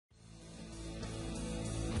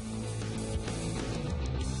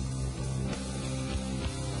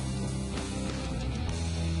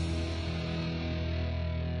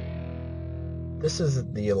This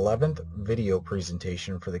is the 11th video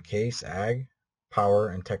presentation for the CASE Ag, Power,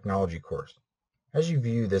 and Technology course. As you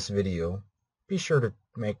view this video, be sure to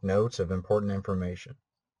make notes of important information.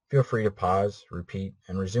 Feel free to pause, repeat,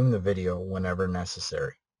 and resume the video whenever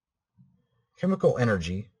necessary. Chemical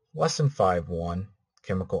Energy, Lesson 5.1,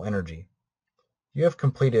 Chemical Energy. You have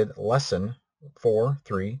completed Lesson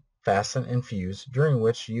 4.3, Fasten and Fuse, during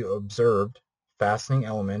which you observed fastening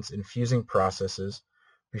elements and fusing processes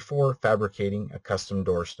before fabricating a custom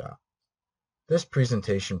doorstop. This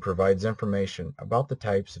presentation provides information about the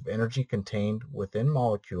types of energy contained within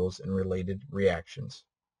molecules and related reactions.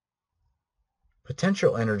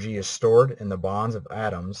 Potential energy is stored in the bonds of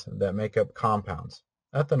atoms that make up compounds.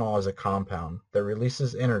 Ethanol is a compound that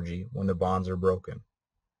releases energy when the bonds are broken.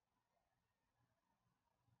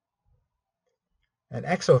 An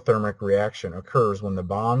exothermic reaction occurs when the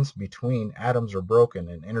bonds between atoms are broken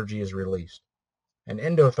and energy is released. An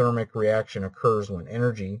endothermic reaction occurs when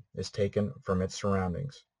energy is taken from its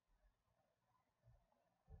surroundings.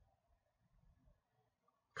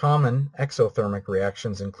 Common exothermic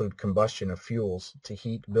reactions include combustion of fuels to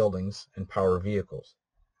heat buildings and power vehicles.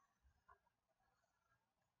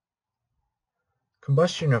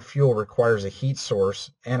 Combustion of fuel requires a heat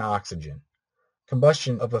source and oxygen.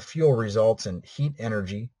 Combustion of a fuel results in heat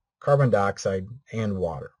energy, carbon dioxide, and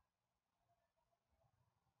water.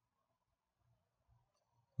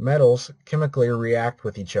 Metals chemically react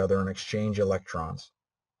with each other and exchange electrons.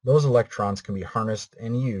 Those electrons can be harnessed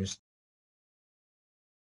and used.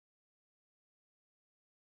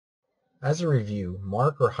 As a review,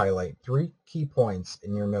 mark or highlight 3 key points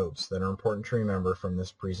in your notes that are important to remember from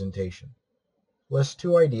this presentation. List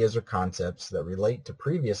 2 ideas or concepts that relate to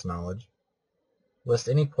previous knowledge. List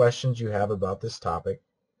any questions you have about this topic.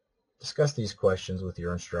 Discuss these questions with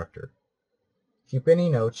your instructor. Keep any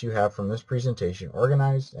notes you have from this presentation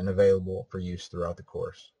organized and available for use throughout the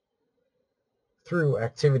course. Through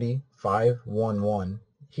Activity 5.1.1,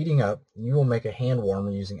 Heating Up, you will make a hand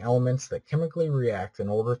warmer using elements that chemically react in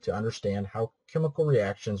order to understand how chemical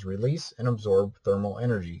reactions release and absorb thermal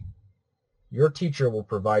energy. Your teacher will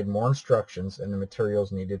provide more instructions and the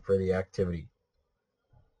materials needed for the activity.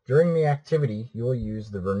 During the activity, you will use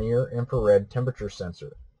the vernier infrared temperature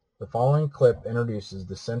sensor. The following clip introduces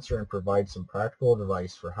the sensor and provides some practical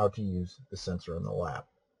advice for how to use the sensor in the lab.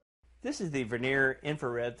 This is the vernier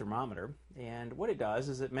infrared thermometer, and what it does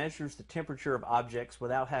is it measures the temperature of objects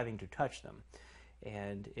without having to touch them.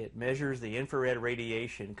 And it measures the infrared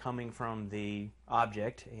radiation coming from the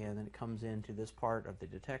object, and then it comes into this part of the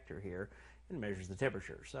detector here and measures the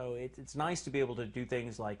temperature. So it's nice to be able to do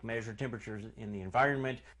things like measure temperatures in the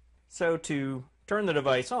environment. So to turn the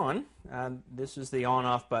device on, this is the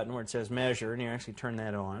on-off button where it says measure, and you actually turn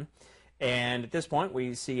that on. And at this point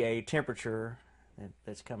we see a temperature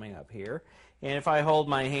that's coming up here. And if I hold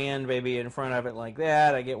my hand maybe in front of it like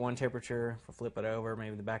that, I get one temperature. If I flip it over,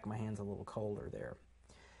 maybe the back of my hand's a little colder there.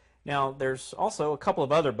 Now there's also a couple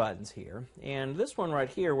of other buttons here, and this one right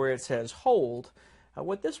here where it says hold,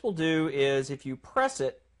 what this will do is if you press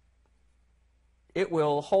it, it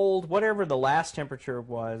will hold whatever the last temperature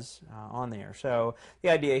was on there. So the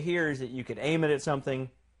idea here is that you could aim it at something,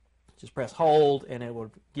 just press hold, and it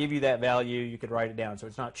will give you that value. You could write it down so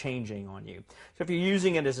it's not changing on you. So if you're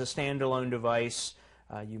using it as a standalone device,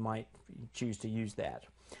 you might choose to use that.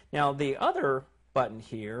 Now the other button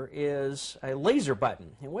here is a laser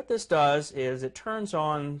button, and what this does is it turns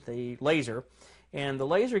on the laser, and the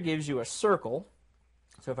laser gives you a circle.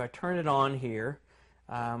 So if I turn it on here,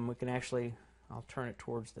 we can actually, I'll turn it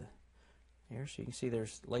towards the here so you can see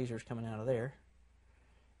there's lasers coming out of there.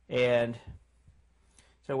 And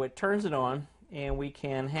so it turns it on, and we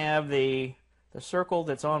can have the circle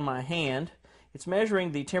that's on my hand. It's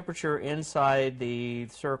measuring the temperature inside the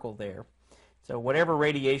circle there. So whatever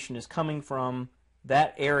radiation is coming from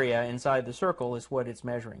that area inside the circle is what it's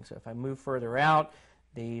measuring. So if I move further out,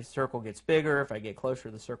 the circle gets bigger. If I get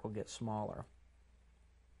closer, the circle gets smaller.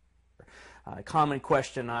 A common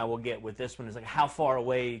question I will get with this one is like, how far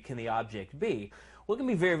away can the object be? Well, it can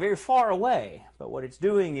be very, very far away, but what it's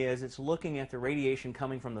doing is it's looking at the radiation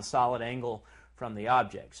coming from the solid angle from the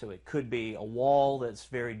object. So it could be a wall that's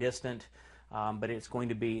very distant, but it's going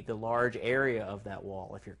to be the large area of that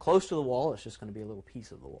wall. If you're close to the wall, it's just going to be a little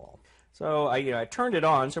piece of the wall. So I turned it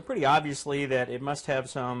on, so pretty obviously that it must have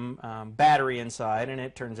some battery inside, and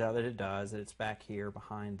it turns out that it does, that it's back here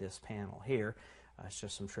behind this panel here. It's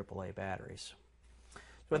just some AAA batteries.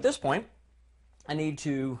 So at this point, I need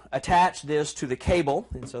to attach this to the cable,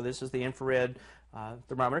 and so this is the infrared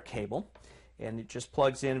thermometer cable, and it just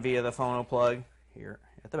plugs in via the phono plug here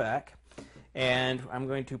at the back. And I'm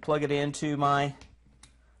going to plug it into my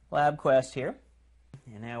LabQuest here.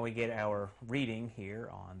 and now we get our reading here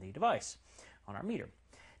on the device, on our meter.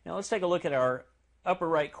 Now let's take a look at our upper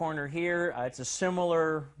right corner here. It's a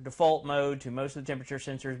similar default mode to most of the temperature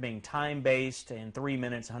sensors, being time-based and 3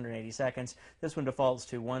 minutes, 180 seconds. This one defaults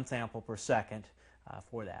to 1 sample per second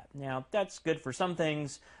for that. Now that's good for some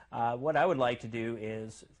things. What I would like to do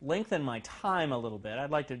is lengthen my time a little bit.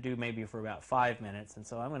 I'd like to do maybe for about 5 minutes, and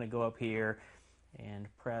so I'm going to go up here and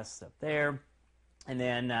press up there, and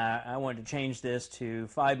then I want to change this to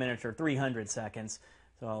 5 minutes or 300 seconds.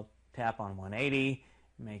 So I'll tap on 180,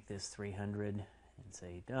 make this 300, and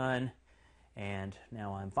say done. And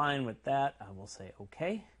now I'm fine with that. I will say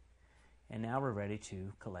OK. And now we're ready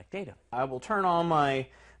to collect data. I will turn on my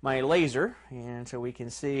laser, and so we can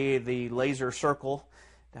see the laser circle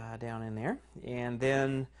down in there. And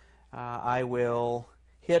then I will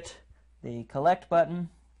hit the collect button,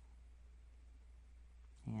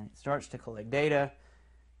 and it starts to collect data.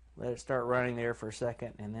 Let it start running there for a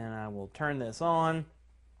second, and then I will turn this on,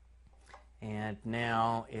 and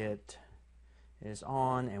now it is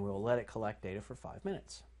on, and we'll let it collect data for 5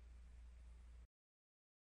 minutes.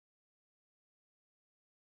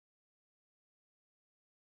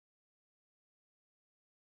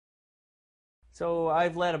 So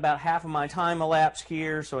I've let about half of my time elapse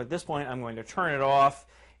here, so at this point I'm going to turn it off,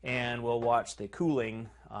 and we'll watch the cooling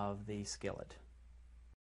of the skillet.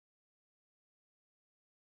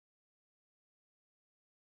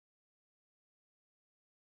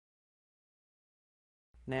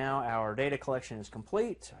 Now our data collection is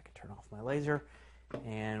complete, so I can turn off my laser,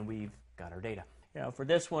 and we've got our data. For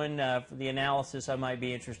this one, for the analysis, I might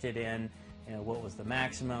be interested in what was the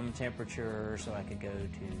maximum temperature, so I could go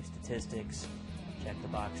to statistics, check the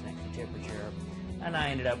box next to temperature, and I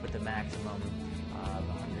ended up with the maximum of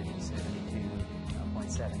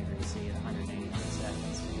 172.7 degrees C at 183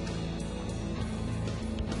 seconds.